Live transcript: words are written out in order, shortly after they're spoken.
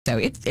So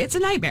it's a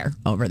nightmare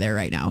over there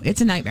right now.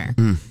 It's a nightmare.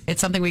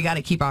 It's something we got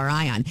to keep our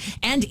eye on.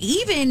 And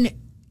even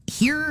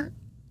here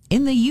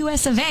in the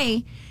US of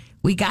A,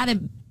 we got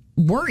to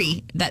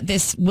worry that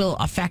this will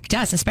affect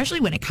us, especially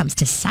when it comes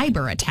to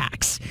cyber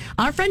attacks.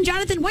 Our friend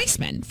Jonathan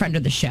Weissman, friend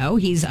of the show,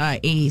 he's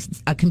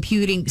a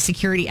computing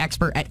security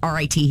expert at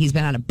RIT. He's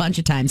been on a bunch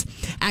of times.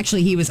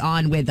 Actually, he was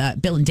on with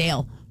Bill and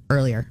Dale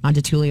earlier on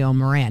Tulio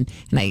Moran,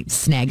 and I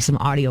snagged some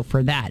audio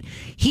for that.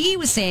 He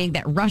was saying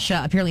that Russia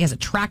apparently has a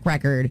track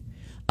record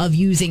of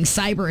using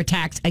cyber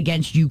attacks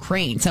against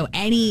Ukraine. So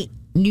any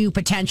new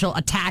potential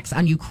attacks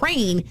on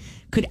Ukraine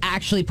could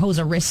actually pose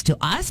a risk to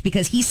us,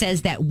 because he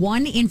says that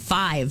 1 in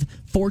 5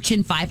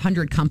 Fortune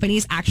 500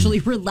 companies actually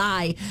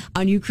rely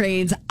on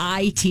Ukraine's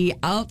IT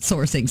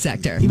outsourcing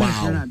sector. Even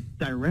if you're not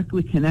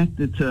directly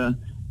connected to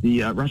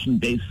the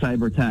Russian-based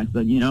cyber attacks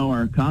that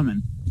are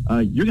common,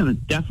 you're going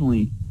to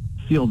definitely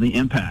feel the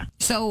impact.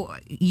 So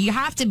you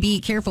have to be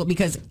careful,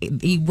 because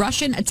the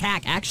Russian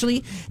attack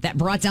actually that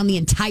brought down the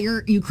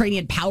entire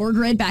Ukrainian power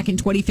grid back in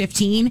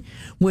 2015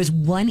 was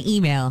one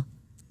email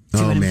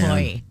to an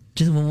employee.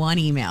 Just one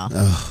email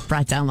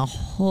brought down the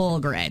whole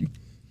grid.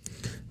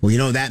 Well, you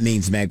know what that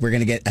means, Meg. We're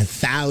going to get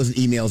 1,000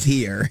 emails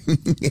here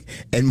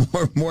and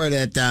more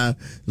that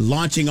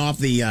launching off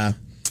the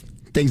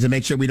things to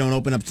make sure we don't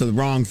open up to the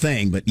wrong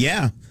thing. But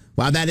yeah.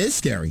 Wow, that is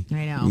scary.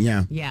 I know.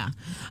 Yeah.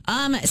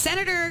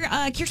 Senator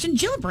Kirsten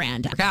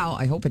Gillibrand. Wow,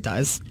 I hope it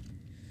does.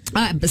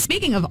 But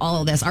speaking of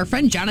all of this, our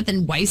friend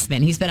Jonathan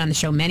Weissman, he's been on the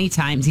show many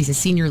times. He's a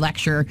senior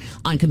lecturer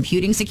on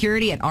computing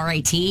security at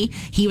RIT.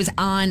 He was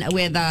on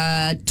with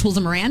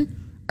Tulsa Moran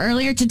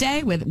earlier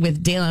today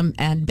with Dale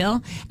and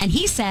Bill. And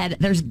he said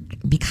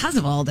because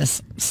of all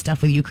this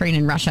stuff with Ukraine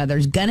and Russia,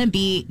 there's going to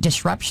be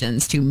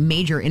disruptions to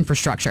major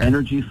infrastructure.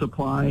 Energy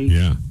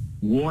supply,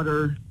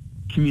 water,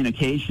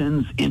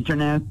 communications,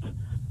 internet.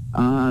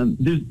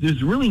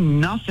 There's really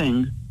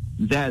nothing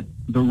that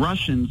the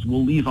Russians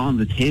will leave on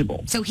the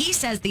table. So he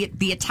says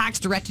the attacks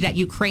directed at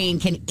Ukraine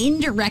can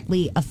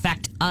indirectly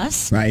affect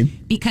us. Right.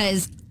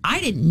 Because I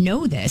didn't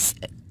know this.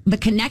 The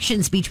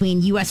connections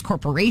between U.S.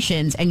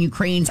 corporations and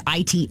Ukraine's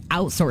IT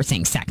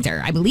outsourcing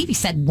sector. I believe he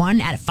said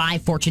 1 out of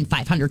 5 Fortune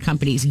 500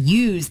 companies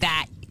use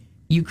that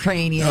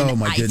Ukrainian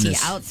IT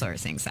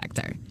outsourcing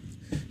sector.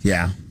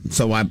 Yeah.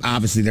 So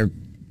obviously they're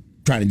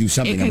trying to do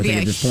something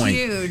at this point.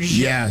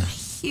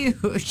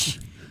 Huge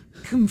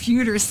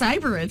computer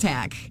cyber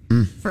attack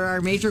for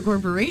our major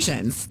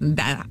corporations. And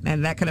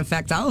that could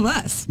affect all of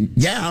us.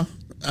 Yeah.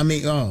 I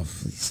mean,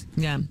 please.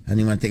 Yeah. I didn't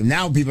even want to think.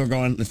 Now people are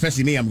going,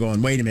 especially me, I'm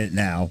going, wait a minute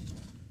now.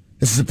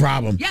 This is a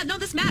problem. Yeah, no,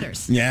 this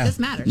matters. Yeah. This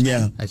matters.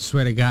 Yeah. I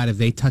swear to God, if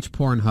they touch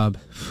Pornhub,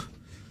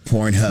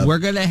 we're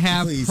going to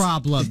have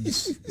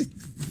problems,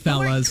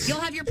 fellas. You'll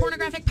have your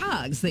pornographic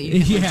pogs that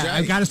you can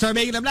I've got to start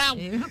making them now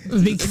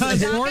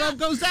because Pornhub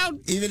goes down.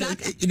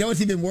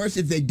 It's even worse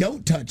if they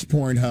don't touch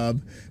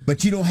Pornhub,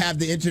 but you don't have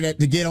the internet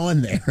to get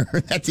on there.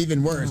 That's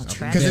even worse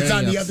because it's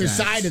on the other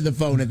side of the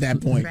phone at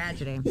that point.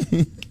 Tragedy.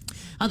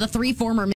 The 3 former